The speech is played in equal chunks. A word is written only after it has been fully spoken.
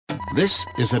This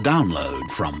is a download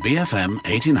from BFM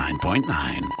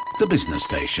 89.9, the business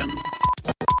station.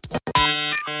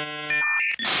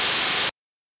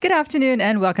 Good afternoon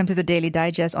and welcome to the Daily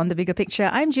Digest on The Bigger Picture.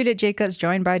 I'm Juliet Jacobs,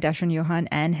 joined by Dashran Johan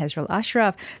and Hezrul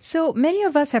Ashraf. So many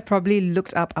of us have probably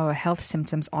looked up our health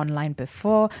symptoms online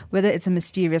before, whether it's a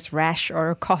mysterious rash or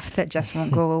a cough that just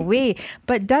won't go away.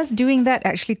 But does doing that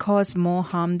actually cause more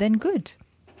harm than good?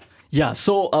 Yeah,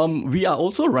 so we are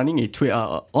also running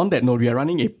on that note, we are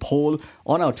running a poll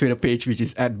on our Twitter page, which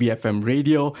is at BFM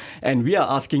Radio. And we are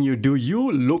asking you, do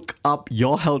you look up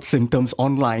your health symptoms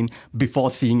online before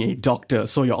seeing a doctor?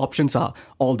 So your options are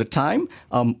all the time,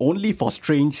 only for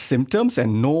strange symptoms,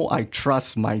 and no, I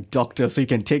trust my doctor. So you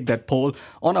can take that poll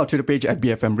on our Twitter page at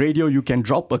BFM Radio. You can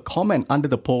drop a comment under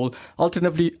the poll.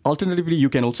 Alternatively, you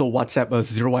can also WhatsApp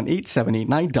us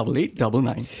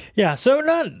 018-789-8899. Yeah, so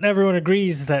not everyone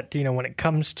agrees that, when it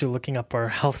comes to looking up our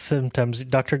health symptoms,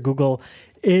 Dr. Google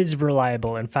is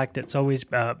reliable. In fact, it's always,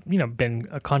 been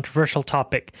a controversial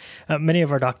topic. Many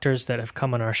of our doctors that have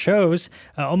come on our shows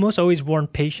almost always warn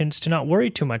patients to not worry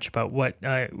too much about what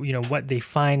they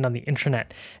find on the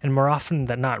internet. And more often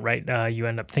than not, right, you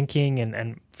end up thinking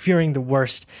and fearing the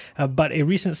worst. But a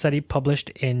recent study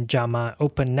published in JAMA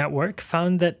Open Network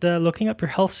found that looking up your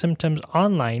health symptoms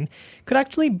online could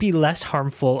actually be less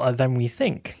harmful than we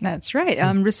think. That's right.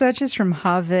 Researchers from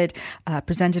Harvard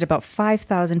presented about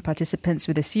 5,000 participants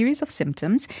with a series of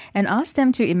symptoms and asked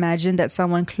them to imagine that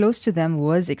someone close to them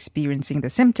was experiencing the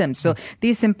symptoms. So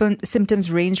these symptoms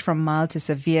range from mild to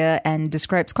severe and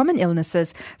describes common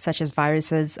illnesses such as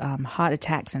viruses, heart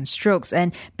attacks and strokes.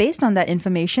 And based on that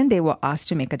information, they were asked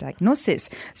to make a diagnosis.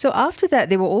 So after that,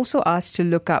 they were also asked to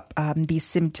look up these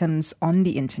symptoms on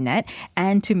the internet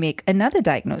and to make another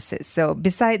diagnosis. So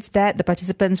besides that, the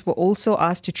participants were also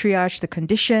asked to triage the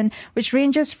condition, which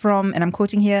ranges from, and I'm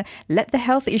quoting here, let the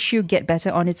health issue get better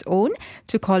on its own,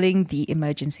 to calling the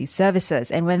emergency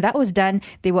services. And when that was done,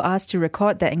 they were asked to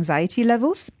record their anxiety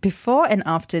levels before and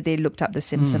after they looked up the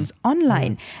symptoms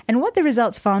online. And what the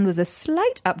results found was a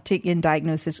slight uptick in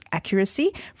diagnosis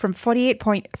accuracy from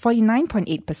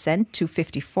 49.8% to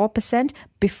 54%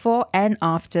 before and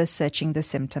after searching the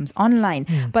symptoms online.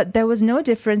 But there was no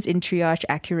difference in triage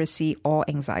accuracy or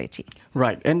anxiety.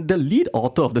 Right. And the lead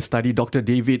author of the study, Dr.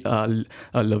 David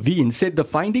Levine, said the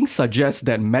findings suggest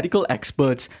that medical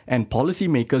experts and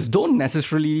policymakers don't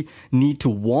necessarily need to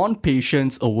warn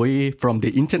patients away from the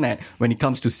internet when it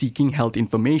comes to seeking health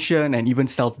information and even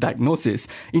self-diagnosis.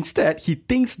 Instead, he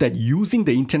thinks that using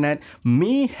the internet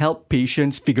may help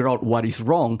patients figure out what is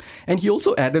wrong. And he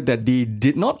also added that they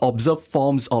did not observe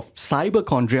forms of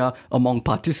cyberchondria among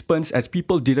participants, as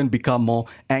people didn't become more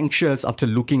anxious after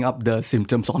looking up the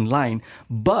symptoms online.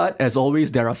 But as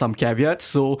always, there are some caveats.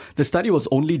 So the study was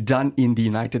only done in the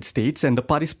United States and the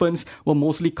participants were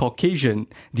mostly Caucasian.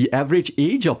 The average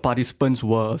age of participants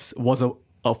was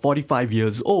 45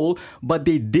 years old, but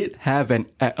they did have an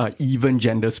even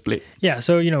gender split. Yeah,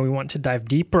 so, we want to dive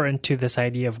deeper into this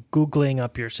idea of Googling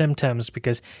up your symptoms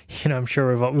because, I'm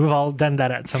sure we've all done that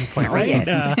at some point, right?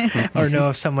 Yes. Or know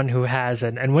of someone who has.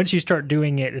 And once you start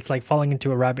doing it, it's like falling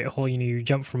into a rabbit hole. You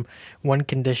jump from one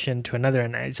condition to another.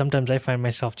 And sometimes I find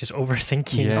myself just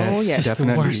overthinking. Yes, yes. Just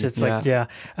the worst. It's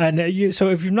And so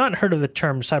if you've not heard of the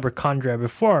term cyberchondria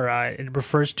before, it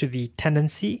refers to the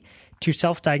tendency to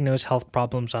self-diagnose health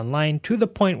problems online to the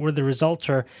point where the results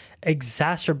are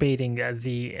exacerbating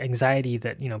the anxiety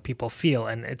that people feel.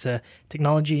 And it's a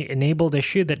technology-enabled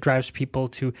issue that drives people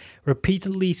to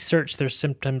repeatedly search their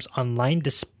symptoms online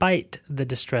despite the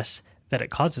distress that it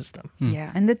causes them.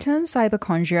 Yeah, and the term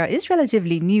cyberchondria is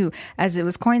relatively new, as it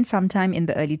was coined sometime in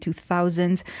the early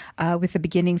 2000s with the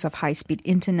beginnings of high-speed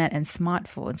internet and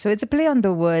smartphones. So it's a play on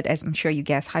the word, as I'm sure you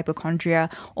guessed, hypochondria,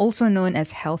 also known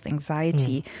as health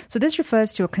anxiety. So this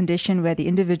refers to a condition where the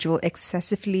individual is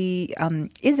excessively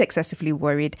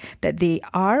worried that they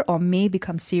are or may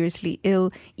become seriously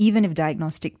ill, even if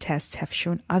diagnostic tests have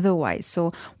shown otherwise.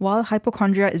 So while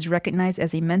hypochondria is recognized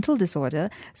as a mental disorder,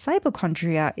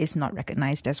 cyberchondria is not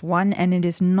recognized as one, and it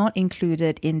is not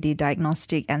included in the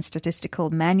Diagnostic and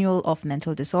Statistical Manual of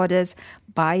Mental Disorders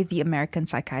by the American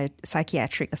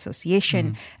Psychiatric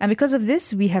Association. And because of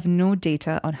this, we have no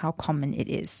data on how common it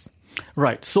is.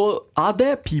 Right. So are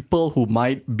there people who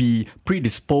might be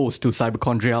predisposed to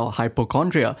cyberchondria or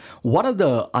hypochondria? What are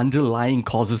the underlying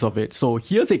causes of it? So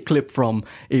here's a clip from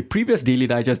a previous Daily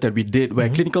Digest that we did where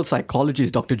clinical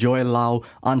psychologist Dr. Joel Lau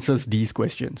answers these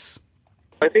questions.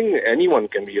 I think anyone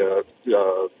can be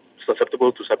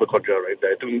susceptible to cyberchondria, right?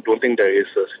 I don't think there is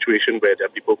a situation where there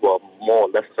are people who are more or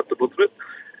less susceptible to it.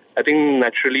 I think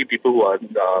naturally people who are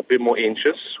a bit more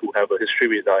anxious, who have a history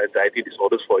with anxiety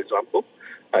disorders, for example,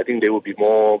 I think they will be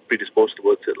more predisposed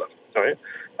towards it. All right.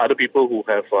 Other people who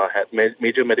have had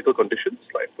major medical conditions,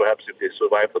 like perhaps if they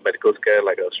survive a medical scare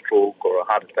like a stroke or a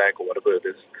heart attack or whatever it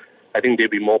is, I think they'll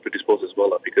be more predisposed as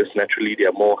well, because naturally they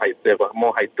have more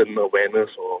heightened awareness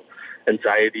or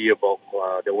anxiety about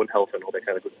their own health and all that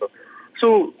kind of good stuff.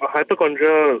 So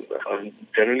hypochondria,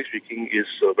 generally speaking, is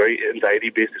a very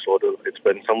anxiety-based disorder. It's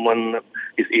when someone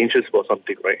is anxious about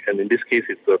something, right? And in this case,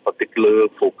 it's a particular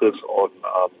focus on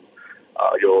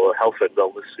your health and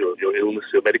wellness, your illness,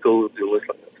 your medical illness,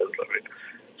 like that, right?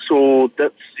 So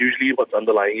that's usually what's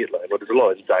underlying it. Like, there's a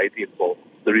lot of anxiety involved.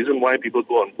 The reason why people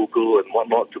go on Google and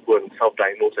whatnot to go and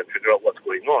self-diagnose and figure out what's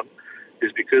going on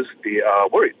is because they are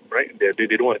worried, right? They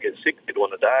don't want to get sick, they don't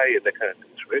want to die, and that kind of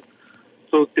things, right?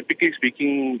 So typically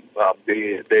speaking,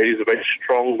 there is a very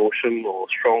strong notion or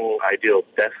strong idea of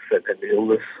death and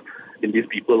illness in these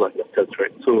people, like that,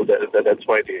 right? So that's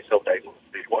why they self-diagnose.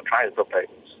 They want to try and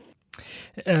self-diagnose.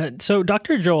 So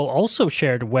Dr. Joel also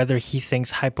shared whether he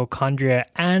thinks hypochondria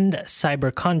and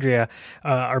cyberchondria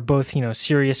are both,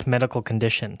 serious medical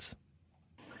conditions.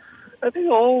 I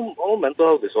think all mental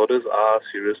health disorders are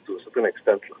serious to a certain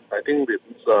extent. I think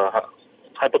it's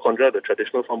hypochondria, the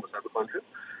traditional form of hypochondria.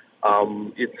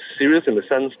 It's serious in the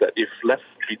sense that if left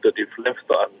treated, if left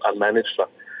unmanaged,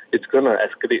 it's going to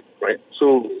escalate, right?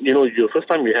 So, the first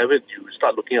time you have it, you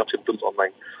start looking up symptoms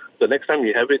online. The next time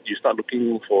you have it, you start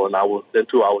looking for an hour, then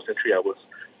 2 hours, then 3 hours.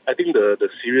 I think the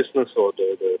seriousness or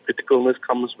the criticalness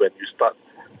comes when you start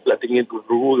letting it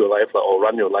rule your life or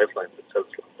run your lifeline itself.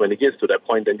 When it gets to that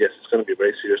point, then yes, it's going to be a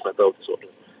very serious mental health disorder.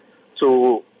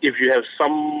 So if you have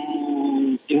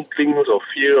some inklings or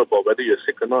fear about whether you're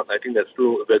sick or not, I think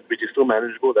which is still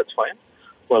manageable, that's fine.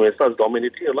 But when it starts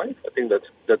dominating your life, I think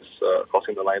that's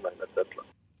crossing the line. That's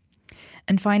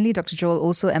And finally, Dr. Joel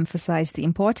also emphasized the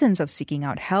importance of seeking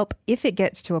out help if it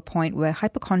gets to a point where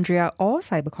hypochondria or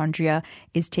cyberchondria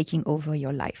is taking over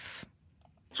your life.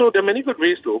 So there are many good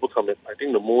ways to overcome it. I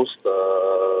think the most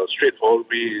straightforward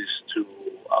way is to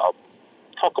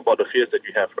talk about the fears that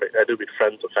you have, right? Either with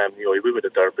friends or family or even with a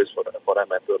therapist for that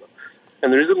matter.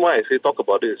 And the reason why I say talk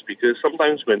about it is because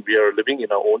sometimes when we are living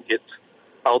in our own heads,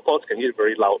 our thoughts can get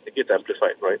very loud, they get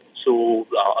amplified, right? So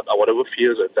whatever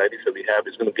fears or anxieties that we have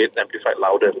is going to get amplified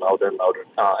louder and louder and louder.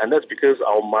 And that's because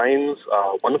our minds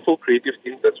are wonderful creative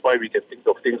things. That's why we can think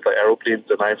of things like aeroplanes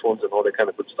and iPhones and all that kind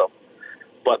of good stuff.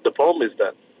 But the problem is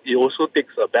that it also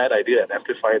takes a bad idea and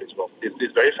amplify it as well.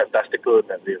 It's very fantastical in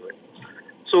that way, right?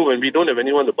 So when we don't have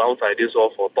anyone to bounce ideas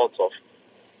off or thoughts off,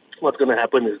 what's going to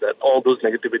happen is that all those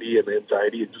negativity and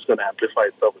anxiety is just going to amplify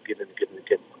itself again and again and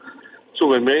again. So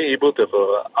when we're able to have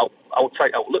an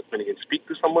outside outlet, when you can speak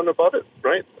to someone about it,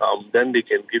 right, then they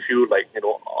can give you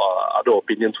other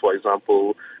opinions, for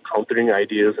example, countering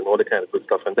ideas and all that kind of good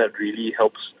stuff, and that really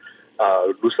helps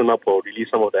loosen up or release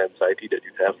some of the anxiety that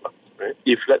you have. Right?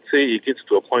 If, let's say, it gets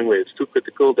to a point where it's too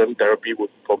critical, then therapy would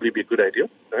probably be a good idea.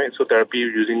 Right? So therapy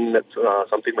using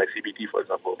something like CBT, for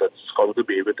example, that's cognitive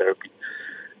behavior therapy.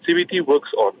 CBT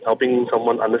works on helping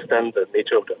someone understand the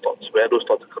nature of their thoughts, where those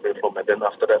thoughts are coming from, and then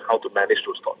after that, how to manage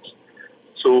those thoughts.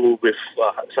 So with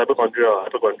cyberchondria or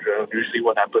hypochondria, usually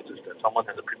what happens is that someone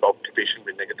has a preoccupation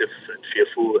with negative and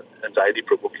fearful,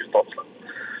 anxiety-provoking thoughts.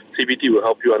 CBT will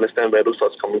help you understand where those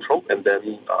thoughts are coming from, and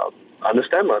then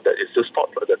understand that it's just thought.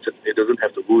 That's it. It doesn't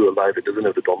have to rule your life. It doesn't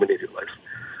have to dominate your life.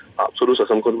 So those are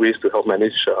some good ways to help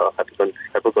manage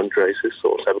hypochondriasis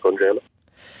or cyberchondria.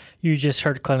 You just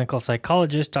heard clinical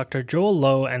psychologist Dr. Joel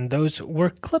Low, and those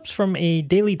were clips from a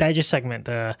Daily Digest segment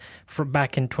from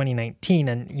back in 2019,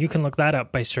 and you can look that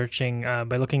up by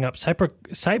looking up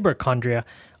cyberchondria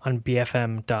on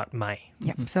bfm.my.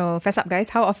 Yeah. So, fess up, guys.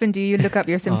 How often do you look up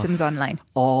your symptoms online?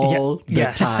 All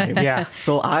the time. Yeah.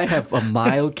 So I have a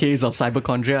mild case of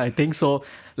cyberchondria, I think. So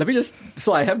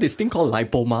so I have this thing called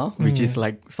lipoma, which is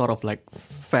like sort of like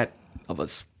fat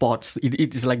spots.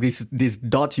 It is like these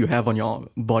dots you have on your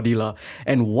body,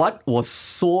 and what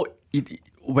was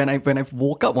when I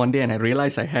woke up one day and I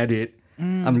realized I had it.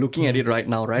 I'm looking at it right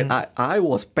now, right? I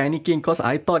was panicking because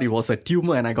I thought it was a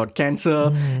tumor and I got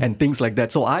cancer and things like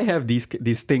that. So I have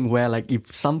this thing where, like, if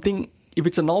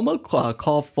it's a normal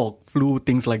cough or flu,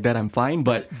 things like that, I'm fine.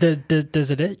 But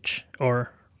does it itch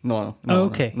or? No.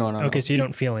 Okay. No. Okay, so you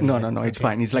don't feel anything. No. It's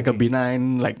fine. It's like a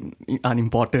benign, like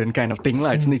unimportant kind of thing.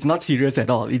 It's not serious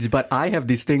at all. But I have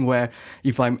this thing where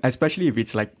especially if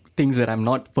it's like things that I'm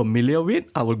not familiar with,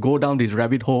 I will go down this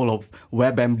rabbit hole of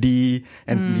WebMD,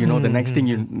 and the next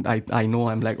thing I know,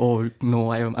 I'm like, oh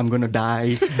no, I'm going to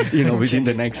die, within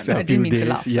the next few days.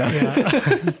 Laugh,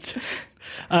 yeah.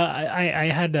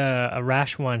 I had a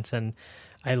rash once, and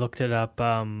I looked it up.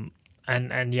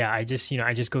 And yeah, I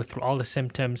just go through all the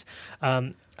symptoms.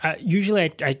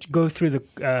 Usually I go through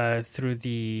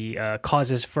the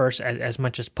causes first as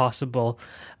much as possible,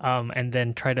 and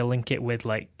then try to link it with,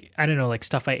 like, I don't know, like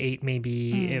stuff I ate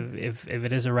maybe, if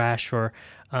it is a rash, or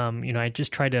I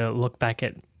just try to look back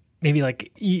at maybe,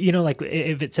 like, like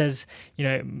if it says,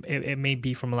 it may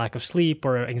be from a lack of sleep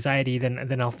or anxiety,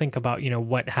 then I'll think about,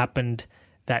 what happened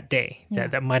that day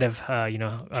that might have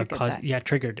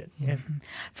triggered it. Yeah.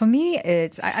 For me,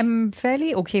 I'm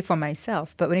fairly okay for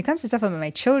myself, but when it comes to stuff about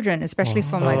my children, especially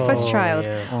for my first child,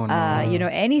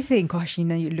 anything, gosh,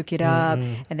 you look it up,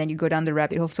 and then you go down the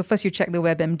rabbit hole. So first you check the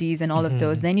WebMDs and all of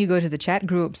those, then you go to the chat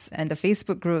groups and the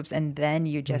Facebook groups, and then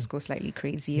you just go slightly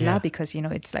crazy because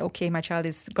it's like, okay, my child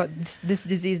has got this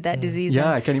disease, that disease.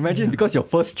 Yeah, I can imagine, because your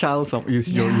first child, you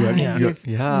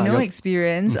have no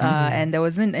experience, and there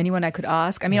wasn't anyone I could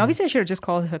ask. I mean, obviously I should have just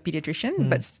called her pediatrician,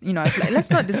 but I was like, let's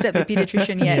not disturb the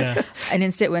pediatrician yet. And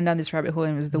instead went down this rabbit hole,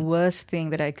 and it was the worst thing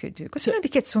that I could do, because they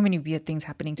get so many weird things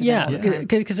happening to them all the time.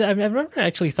 Because I've never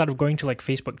actually thought of going to, like,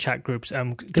 Facebook chat groups.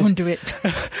 Don't do it.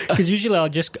 Because usually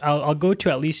I'll go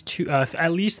to at least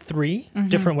three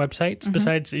different websites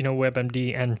besides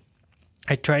WebMD, and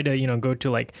I try to go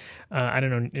to, like, I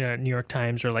don't know, New York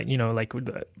Times, or like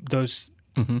those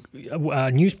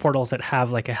news portals that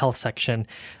have, like, a health section.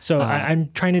 So I'm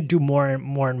trying to do more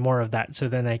and more of that, so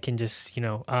then I can just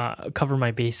cover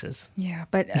my bases. Yeah,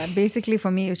 but basically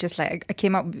for me, it was just like I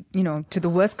came up to the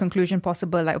worst conclusion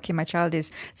possible, like, okay, my child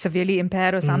is severely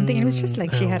impaired or something. And it was just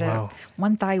like she had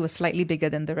one thigh was slightly bigger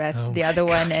than the rest, the other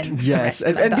one, and yes,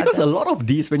 and because a lot of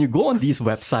these, when you go on these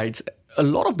websites, a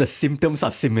lot of the symptoms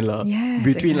are similar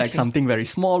between like something very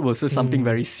small versus something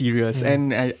very serious.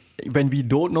 And when we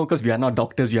don't know, because we are not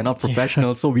doctors, we are not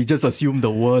professionals, so we just assume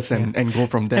the worst and go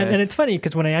from there. And it's funny,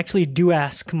 because when I actually do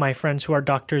ask my friends who are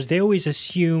doctors, they always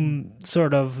assume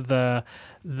sort of the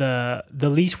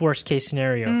least worst case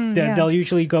scenario. They'll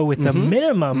usually go with the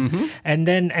minimum, and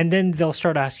then they'll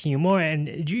start asking you more,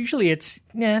 and usually it's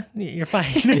you're fine.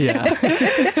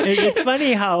 It's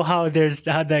funny how there's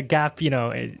the gap,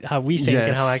 how we think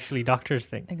and how actually doctors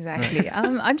think. Exactly.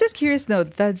 I'm just curious though,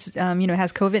 has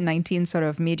COVID-19 sort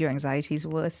of made your anxieties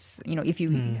worse, if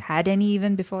you had any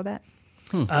even before that?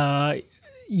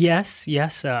 Yes.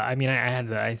 I mean,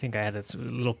 I think I had a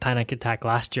little panic attack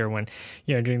last year when,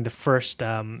 during the first,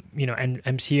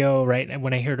 MCO, right? And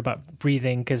when I heard about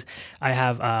breathing, because I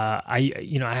have a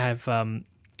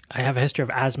history of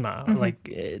asthma. Like,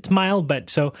 it's mild, but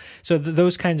so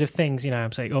those kinds of things, I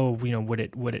was like, would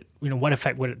it, what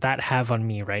effect would that have on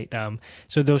me, right?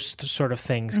 So those sort of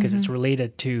things, because it's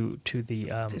related to the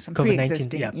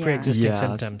COVID-19, pre-existing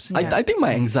symptoms. I think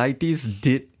my anxieties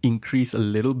did increase a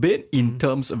little bit in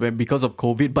terms of because of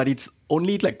COVID, but it's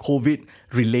only like COVID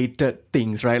related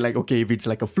things, right? Like, okay, if it's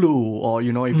like a flu, or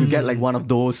if you get like one of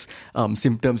those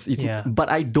symptoms, but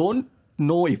I don't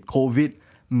know if COVID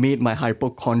made my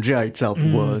hypochondria itself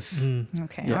worse.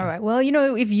 Okay, all right. Well,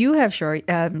 if you have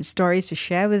stories to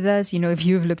share with us, if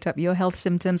you've looked up your health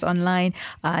symptoms online,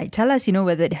 tell us,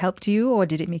 whether it helped you or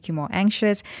did it make you more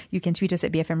anxious. You can tweet us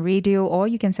at BFM Radio, or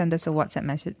you can send us a WhatsApp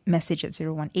message at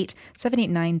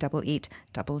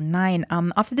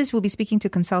 018-789-8899. After this, we'll be speaking to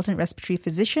consultant respiratory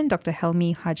physician Dr.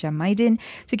 Helmi Hajamaidin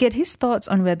to get his thoughts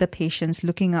on whether patients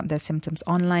looking up their symptoms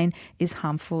online is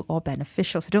harmful or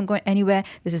beneficial. So don't go anywhere.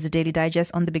 This is the Daily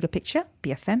Digest on The Bigger Picture,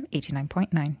 BFM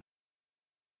 89.9.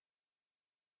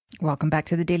 Welcome back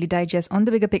to the Daily Digest on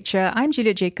The Bigger Picture. I'm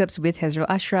Juliet Jacobs with Hezrel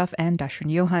Ashraf and Dashran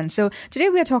Johan. So today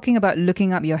we are talking about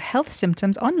looking up your health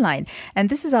symptoms online. And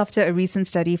this is after a recent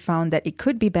study found that it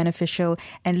could be beneficial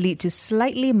and lead to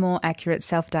slightly more accurate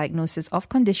self-diagnosis of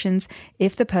conditions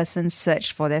if the person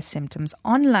searched for their symptoms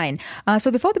online. So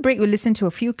before the break, we'll listen to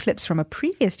a few clips from a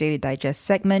previous Daily Digest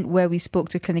segment where we spoke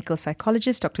to clinical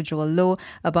psychologist Dr. Joel Low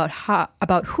about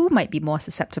who might be more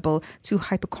susceptible to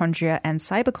hypochondria and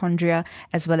cyberchondria,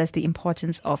 as well as the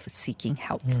importance of seeking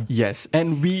help. Yes,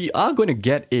 and we are going to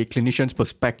get a clinician's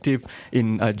perspective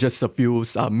in just a few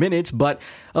minutes, but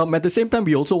at the same time,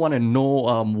 we also want to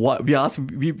know what we're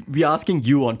asking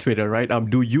you on Twitter, right?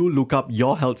 Do you look up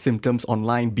your health symptoms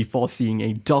online before seeing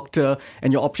a doctor?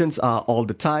 And your options are all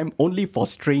the time, only for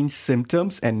strange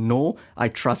symptoms, and no, I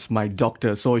trust my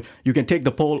doctor. So you can take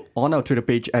the poll on our Twitter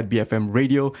page at BFM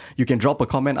Radio. You can drop a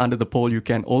comment under the poll. You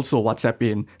can also WhatsApp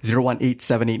in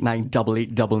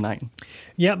 018-789-8899.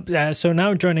 Yep. So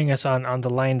now joining us on the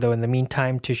line, though, in the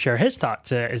meantime, to share his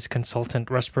thoughts is consultant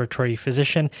respiratory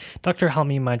physician Dr.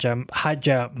 Helmi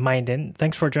Hajamaidin.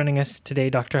 Thanks for joining us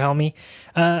today, Dr. Helmi.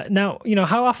 Now,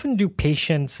 how often do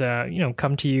patients,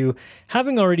 come to you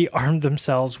having already armed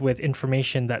themselves with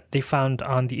information that they found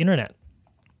on the internet?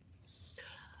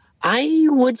 I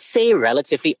would say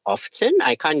relatively often.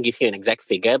 I can't give you an exact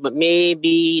figure, but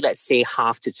maybe let's say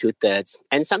half to 2/3.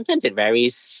 And sometimes it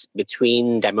varies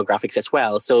between demographics as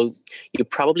well. So you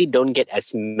probably don't get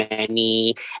as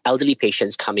many elderly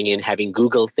patients coming in having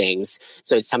Google things.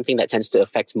 So it's something that tends to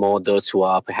affect more those who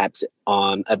are perhaps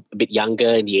a bit younger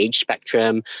in the age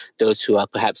spectrum, those who are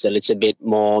perhaps a little bit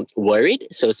more worried.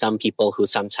 So some people who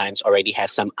sometimes already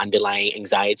have some underlying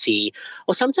anxiety,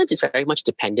 or sometimes it's very much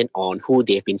dependent on who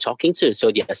they've been talking to. So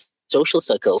their social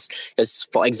circles. Because,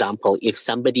 for example, if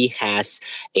somebody has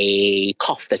a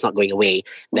cough that's not going away,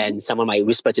 then someone might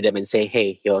whisper to them and say,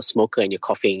 "Hey, you're a smoker and you're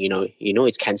coughing. You know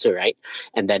it's cancer, right?"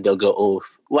 And then they'll go, "Oh,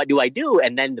 what do I do?"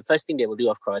 And then the first thing they will do,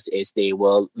 of course, is they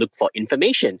will look for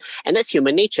information. And that's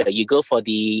human nature. You go for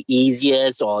the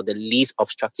easiest or the least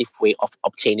obstructive way of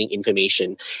obtaining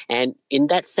information. And in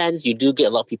that sense, you do get a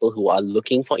lot of people who are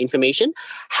looking for information.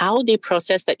 How they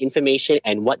process that information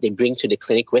and what they bring to the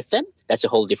clinic with them, that's a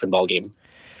whole different ballgame.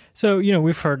 So,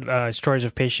 we've heard stories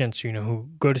of patients, who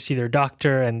go to see their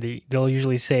doctor and they'll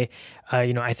usually say,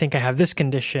 I think I have this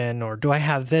condition, or do I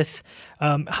have this?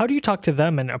 How do you talk to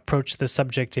them and approach the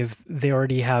subject if they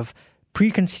already have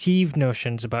preconceived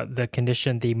notions about the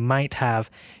condition they might have,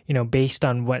 based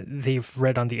on what they've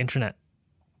read on the internet?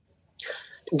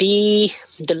 The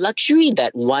luxury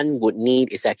that one would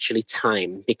need is actually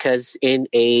time, because in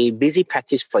a busy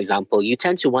practice, for example, you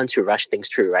tend to want to rush things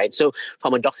through, right? So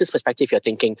from a doctor's perspective, you're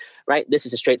thinking, right, this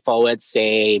is a straightforward,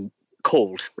 say,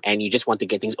 cold, and you just want to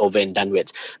get things over and done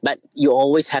with. But you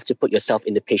always have to put yourself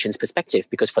in the patient's perspective,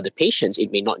 because for the patients,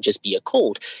 it may not just be a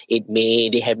cold. They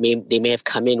may have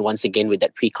come in once again with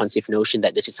that preconceived notion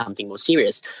that this is something more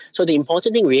serious. So the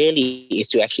important thing really is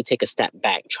to actually take a step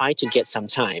back, try to get some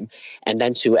time, and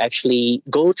then to actually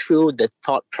go through the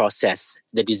thought process,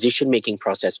 the decision-making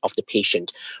process of the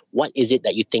patient. What is it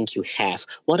that you think you have?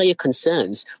 What are your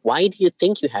concerns? Why do you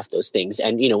think you have those things?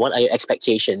 And, what are your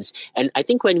expectations? And I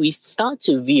think when we start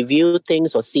to review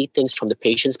things or see things from the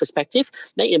patient's perspective,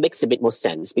 then it makes a bit more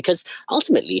sense, because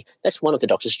ultimately, that's one of the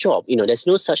doctor's job. There's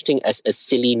no such thing as a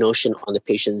silly notion on the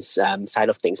patient's side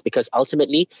of things, because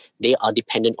ultimately, they are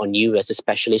dependent on you as a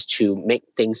specialist to make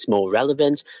things more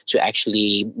relevant, to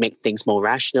actually make things more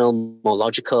rational, more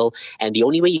logical. And the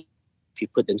only way you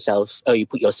put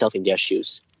yourself in their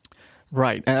shoes.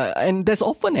 Right. And there's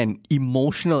often an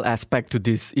emotional aspect to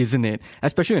this, isn't it?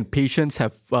 Especially when patients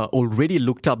have already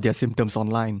looked up their symptoms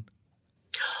online.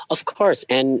 Of course.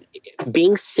 And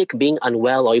being sick, being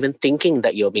unwell, or even thinking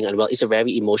that you're being unwell is a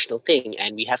very emotional thing.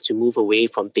 And we have to move away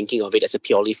from thinking of it as a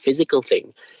purely physical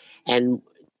thing. And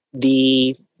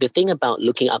the thing about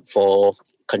looking up for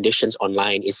conditions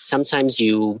online is sometimes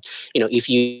if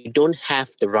you don't have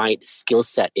the right skill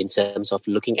set in terms of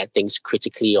looking at things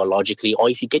critically or logically, or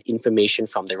if you get information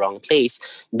from the wrong place,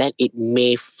 then it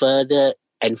may further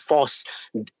enforce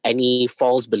any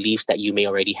false beliefs that you may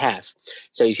already have.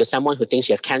 So if you're someone who thinks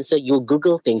you have cancer, you'll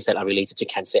Google things that are related to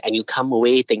cancer, and you'll come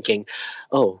away thinking,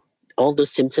 oh, all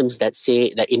those symptoms that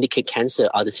indicate cancer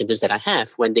are the symptoms that I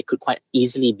have, when they could quite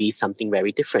easily be something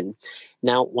very different.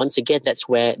 Now, once again, that's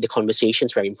where the conversation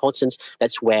is very important.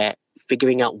 That's where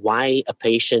figuring out why a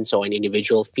patient or an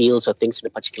individual feels or thinks in a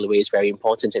particular way is very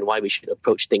important, and why we should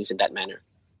approach things in that manner.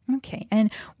 Okay. And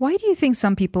why do you think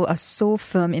some people are so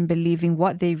firm in believing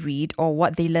what they read or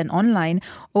what they learn online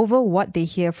over what they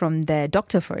hear from their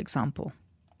doctor, for example?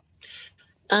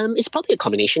 It's probably a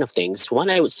combination of things. One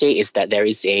I would say is that there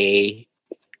is there's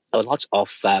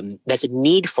a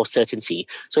need for certainty.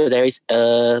 So there is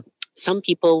some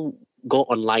people go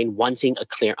online wanting a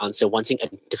clear answer, wanting a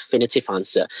definitive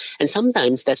answer. And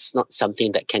sometimes that's not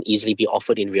something that can easily be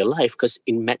offered in real life, because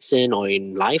in medicine or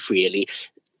in life, really,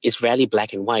 it's rarely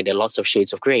black and white. There are lots of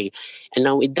shades of gray. And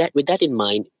now with that in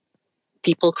mind,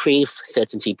 people crave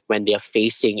certainty when they are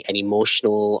facing an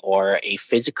emotional or a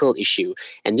physical issue.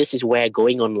 And this is where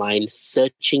going online,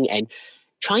 searching and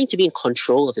trying to be in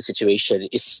control of the situation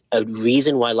is a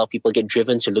reason why a lot of people get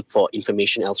driven to look for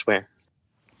information elsewhere.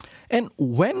 And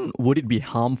when would it be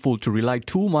harmful to rely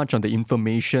too much on the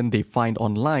information they find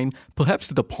online, perhaps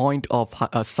to the point of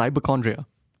hypochondria?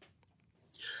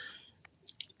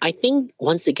 I think,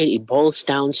 once again, it boils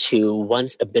down to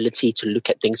one's ability to look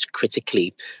at things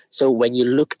critically. So when you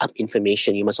look up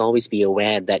information, you must always be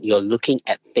aware that you're looking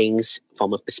at things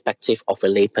from a perspective of a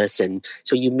layperson.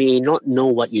 So you may not know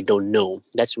what you don't know.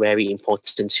 That's very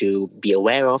important to be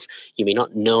aware of. You may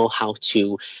not know how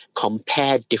to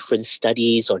compare different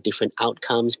studies or different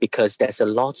outcomes, because there's a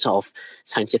lot of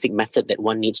scientific method that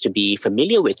one needs to be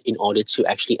familiar with in order to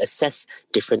actually assess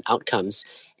different outcomes.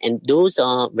 And those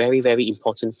are very, very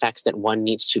important facts that one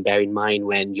needs to bear in mind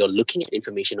when you're looking at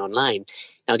information online.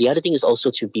 Now, the other thing is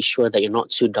also to be sure that you're not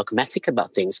too dogmatic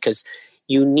about things, because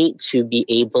you need to be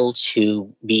able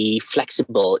to be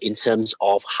flexible in terms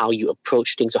of how you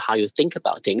approach things or how you think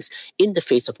about things in the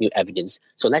face of new evidence.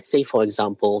 So let's say, for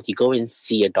example, you go and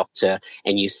see a doctor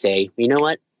and you say, you know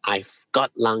what? I've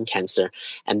got lung cancer.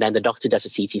 And then the doctor does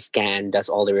a CT scan, does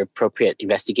all the appropriate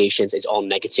investigations, it's all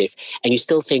negative. And you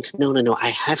still think, no, I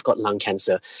have got lung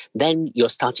cancer. Then you're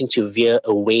starting to veer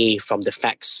away from the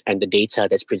facts and the data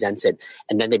that's presented.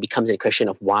 And then there becomes a question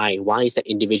of why. Why is that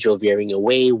individual veering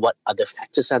away? What other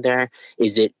factors are there?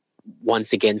 Is it,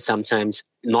 once again, sometimes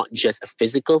not just a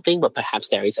physical thing, but perhaps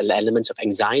there is an element of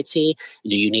anxiety?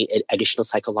 Do you need additional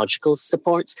psychological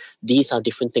support? These are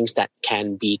different things that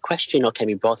can be questioned or can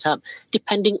be brought up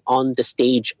depending on the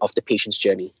stage of the patient's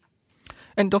journey.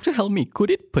 And Dr. Helmy,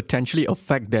 could it potentially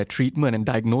affect their treatment and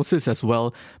diagnosis as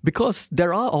well? Because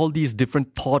there are all these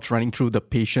different thoughts running through the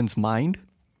patient's mind.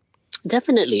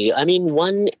 Definitely. I mean,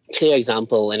 one clear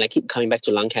example, and I keep coming back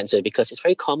to lung cancer because it's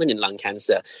very common in lung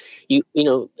cancer.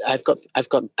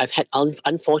 I've had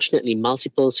unfortunately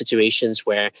multiple situations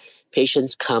where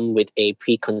patients come with a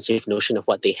preconceived notion of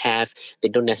what they have. They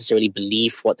don't necessarily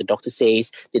believe what the doctor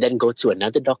says. They then go to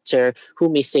another doctor who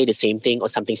may say the same thing or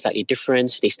something slightly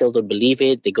different. They still don't believe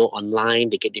it. They go online.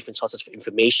 They get different sources of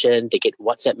information. They get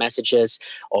WhatsApp messages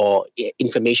or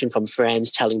information from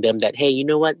friends telling them that, hey, you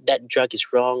know what? That drug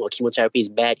is wrong or chemotherapy is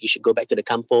bad. You should go back to the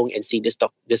kampong and see this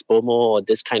BOMO or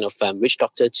this kind of rich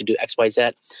doctor to do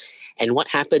XYZ. And what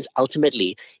happens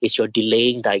ultimately is you're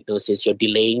delaying diagnosis, you're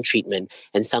delaying treatment,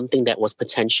 and something that was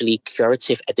potentially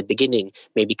curative at the beginning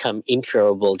may become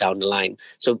incurable down the line.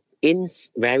 So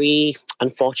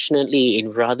unfortunately,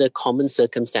 in rather common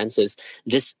circumstances,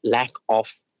 this lack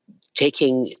of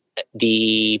taking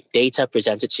the data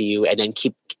presented to you and then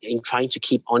trying to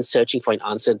keep on searching for an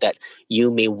answer that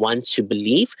you may want to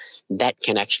believe, that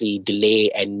can actually delay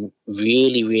and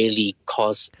really, really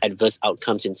cause adverse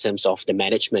outcomes in terms of the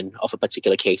management of a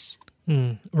particular case.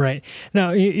 Right.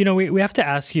 Now, we have to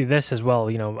ask you this as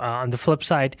well, on the flip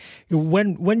side,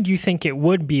 when do you think it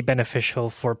would be beneficial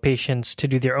for patients to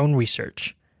do their own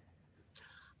research?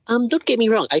 Don't get me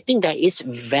wrong. I think there is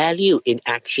value in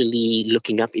actually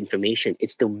looking up information.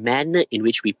 It's the manner in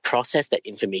which we process that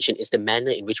information. It's the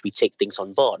manner in which we take things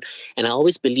on board. And I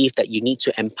always believe that you need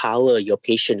to empower your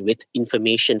patient with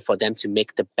information for them to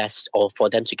make the best or for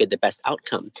them to get the best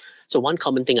outcome. So one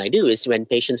common thing I do is when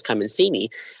patients come and see me,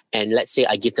 and let's say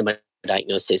I give them a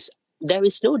diagnosis, there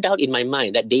is no doubt in my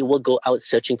mind that they will go out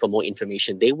searching for more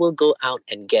information. They will go out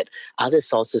and get other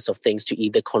sources of things to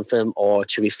either confirm or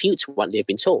to refute what they've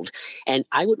been told. And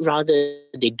I would rather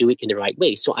they do it in the right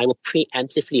way. So I will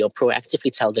preemptively or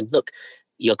proactively tell them, look,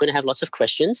 you're going to have lots of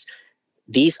questions.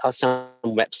 These are some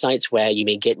websites where you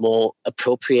may get more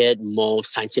appropriate, more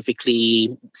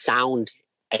scientifically sound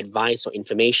advice or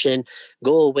information.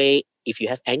 Go away. If you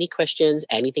have any questions,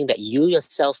 anything that you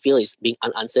yourself feel is being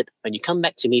unanswered, when you come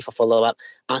back to me for follow-up,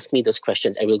 ask me those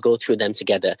questions and we'll go through them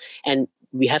together. And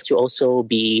we have to also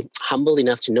be humble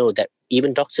enough to know that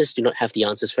even doctors do not have the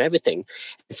answers for everything.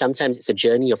 Sometimes it's a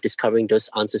journey of discovering those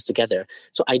answers together.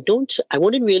 So I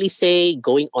wouldn't really say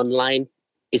going online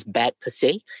is bad per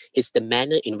se. It's the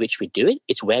manner in which we do it.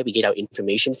 It's where we get our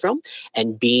information from,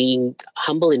 and being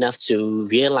humble enough to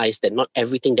realize that not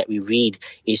everything that we read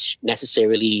is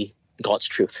necessarily God's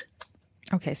truth.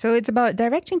 Okay, so it's about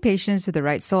directing patients to the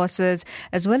right sources,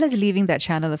 as well as leaving that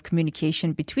channel of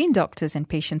communication between doctors and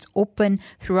patients open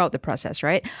throughout the process,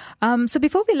 right? So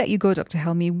before we let you go, Dr.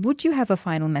 Helmy, would you have a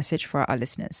final message for our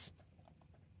listeners?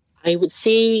 I would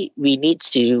say we need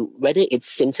to, whether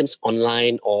it's symptoms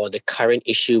online or the current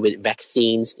issue with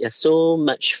vaccines, there's so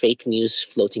much fake news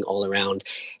floating all around.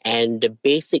 And the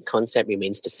basic concept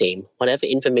remains the same. Whatever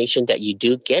information that you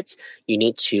do get, you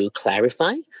need to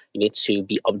clarify. You need to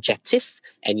be objective,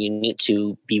 and you need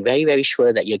to be very, very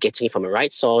sure that you're getting it from a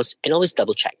right source, and always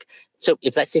double check. So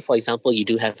if, let's say, for example, you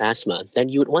do have asthma, then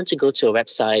you would want to go to a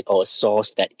website or a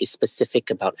source that is specific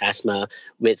about asthma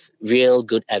with real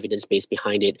good evidence base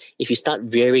behind it. If you start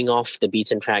veering off the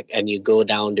beaten track and you go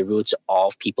down the route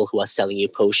of people who are selling you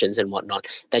potions and whatnot,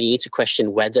 then you need to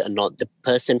question whether or not the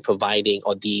person providing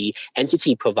or the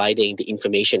entity providing the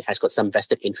information has got some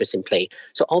vested interest in play.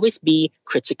 So always be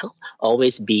critical,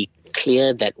 always be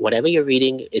clear that whatever you're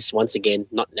reading is, once again,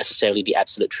 not necessarily the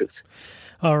absolute truth.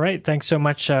 All right. Thanks so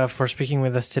much for speaking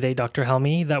with us today, Dr.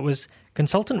 Helmy. That was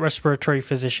consultant respiratory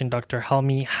physician Dr.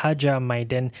 Helmi Haja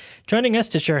Maidin, joining us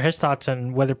to share his thoughts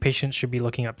on whether patients should be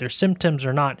looking up their symptoms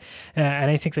or not. And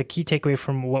I think the key takeaway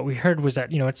from what we heard was that,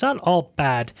 it's not all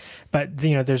bad, but,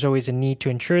 there's always a need to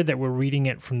ensure that we're reading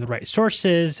it from the right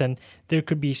sources. And there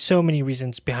could be so many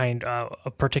reasons behind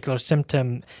a particular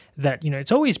symptom that,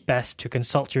 it's always best to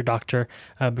consult your doctor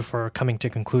before coming to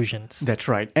conclusions. That's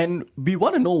right. And we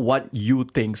want to know what you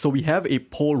think. So we have a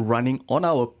poll running on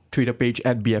our Twitter page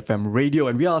at BFM Radio,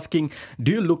 and we're asking,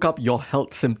 do you look up your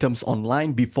health symptoms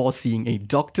online before seeing a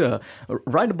doctor?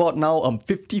 Right about now,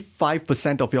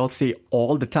 55% of y'all say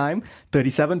all the time,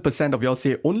 37% of y'all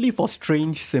say only for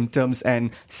strange symptoms,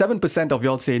 and 7% of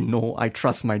y'all say no, I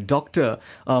trust my doctor.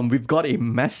 We've got a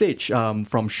message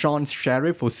from Sean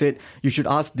Sheriff, who said you should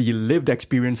ask the lived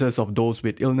experiences of those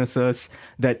with illnesses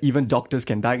that even doctors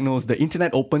can diagnose. The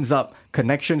internet opens up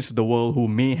connections to the world who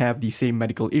may have the same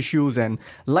medical issues, and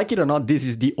like it or not, this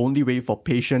is the only way for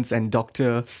patients and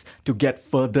doctors to get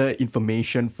further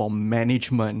information from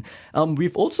management.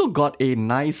 We've also got a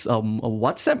nice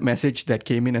WhatsApp message that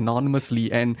came in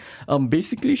anonymously, and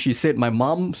basically she said, my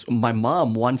mom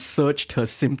once searched her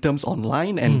symptoms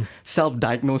online and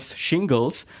self-diagnosed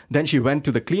shingles. Then she went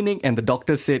to the clinic and the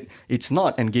doctor said it's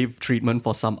not and gave treatment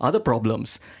for some other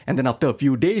problems. And then after a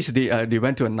few days, they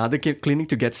went to another clinic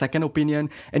to get second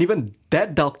opinion, and even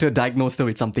that doctor diagnosed her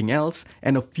with something else.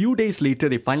 And a few days later,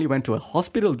 they finally went to a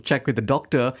hospital to check with the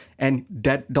doctor, and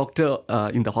that doctor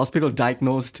in the hospital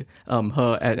diagnosed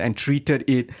her and treated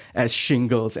it as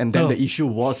shingles, and then the issue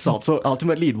was solved. So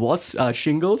ultimately, it was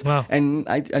shingles. Wow. And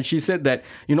she said that,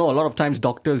 a lot of times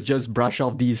doctors just brush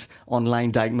off these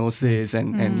online diagnoses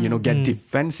and get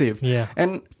defensive. Yeah.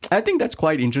 And I think that's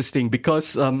quite interesting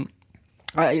because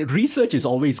research is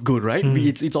always good, right?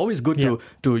 It's always good to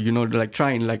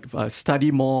try and study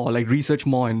more or research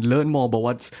more and learn more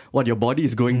about what your body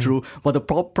is going through. But the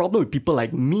problem with people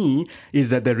like me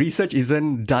is that the research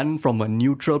isn't done from a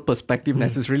neutral perspective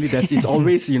necessarily. It's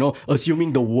always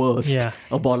assuming the worst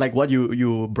about what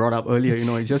you brought up earlier.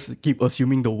 It's just keep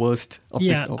assuming the worst of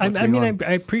what's going on.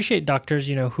 I appreciate doctors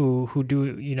who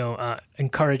do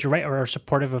encourage, right, or are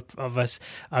supportive of us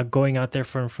going out there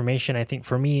for information. I think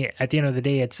for me, at the end of the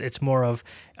day, it's more of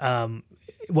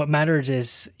what matters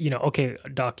is, okay,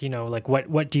 doc,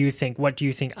 what do you think? What do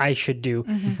you think I should do?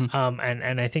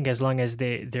 And I think as long as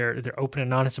they're open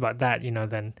and honest about that,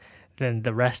 then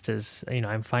the rest is,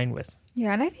 I'm fine with.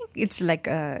 Yeah, and I think it's like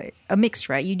a mix,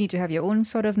 right? You need to have your own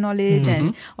sort of knowledge,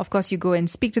 and of course you go and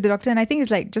speak to the doctor. And I think it's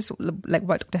just like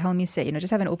what Dr. Helmi said,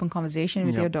 just have an open conversation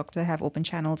with your doctor, have open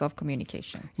channels of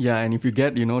communication. Yeah, and if you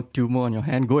get, tumor on your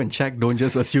hand, go and check. Don't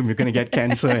just assume you're going to get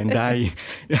cancer and die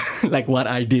like what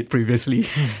I did previously.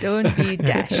 Don't be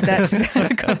dash. That's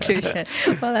the conclusion.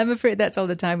 Well, I'm afraid that's all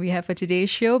the time we have for today's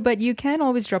show, but you can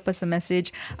always drop us a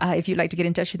message. If you'd like to get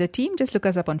in touch with the team, just look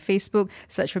us up on Facebook,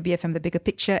 search for BFM The Bigger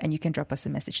Picture, and you can drop us a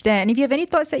message there. And if you have any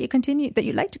thoughts that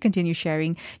you'd like to continue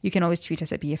sharing, you can always tweet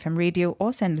us at BFM Radio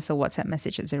or send us a WhatsApp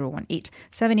message at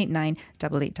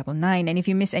 018-789-8899. And if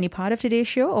you miss any part of today's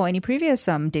show or any previous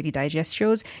Daily Digest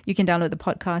shows, you can download the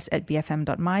podcast at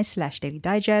bfm.my/Daily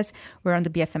Digest. We're on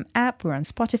the BFM app, we're on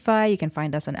Spotify, you can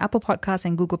find us on Apple Podcasts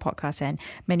and Google Podcasts and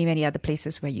many, many other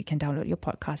places where you can download your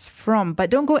podcasts from. But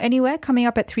don't go anywhere. Coming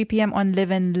up at 3 p.m. on Live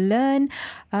and Learn,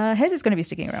 Hez is going to be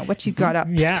sticking around. What you got up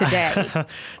today?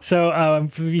 So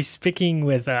we'll be speaking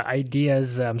with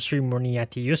Ideas Sri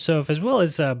Murniati Yusof as well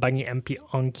as Bangi MP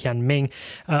Ong Kian Ming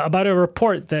about a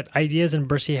report that Ideas and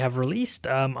Bersih have released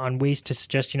on ways to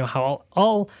suggest how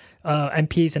all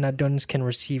MPs and ADUNs can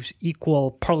receive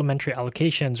equal parliamentary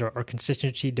allocations or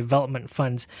constituency development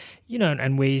funds,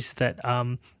 and ways that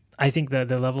I think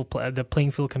the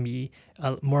playing field can be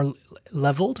more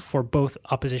leveled for both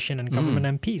opposition and government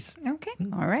MPs. Okay.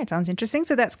 All right. Sounds interesting.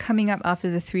 So that's coming up after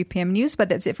the 3 p.m. news. But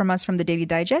that's it from us from the Daily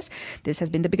Digest. This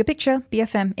has been The Bigger Picture,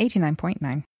 BFM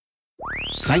 89.9.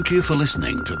 Thank you for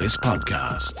listening to this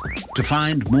podcast. To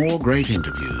find more great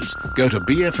interviews, go to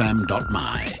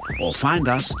bfm.my or find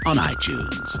us on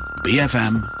iTunes.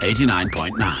 BFM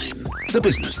 89.9, the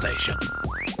business station.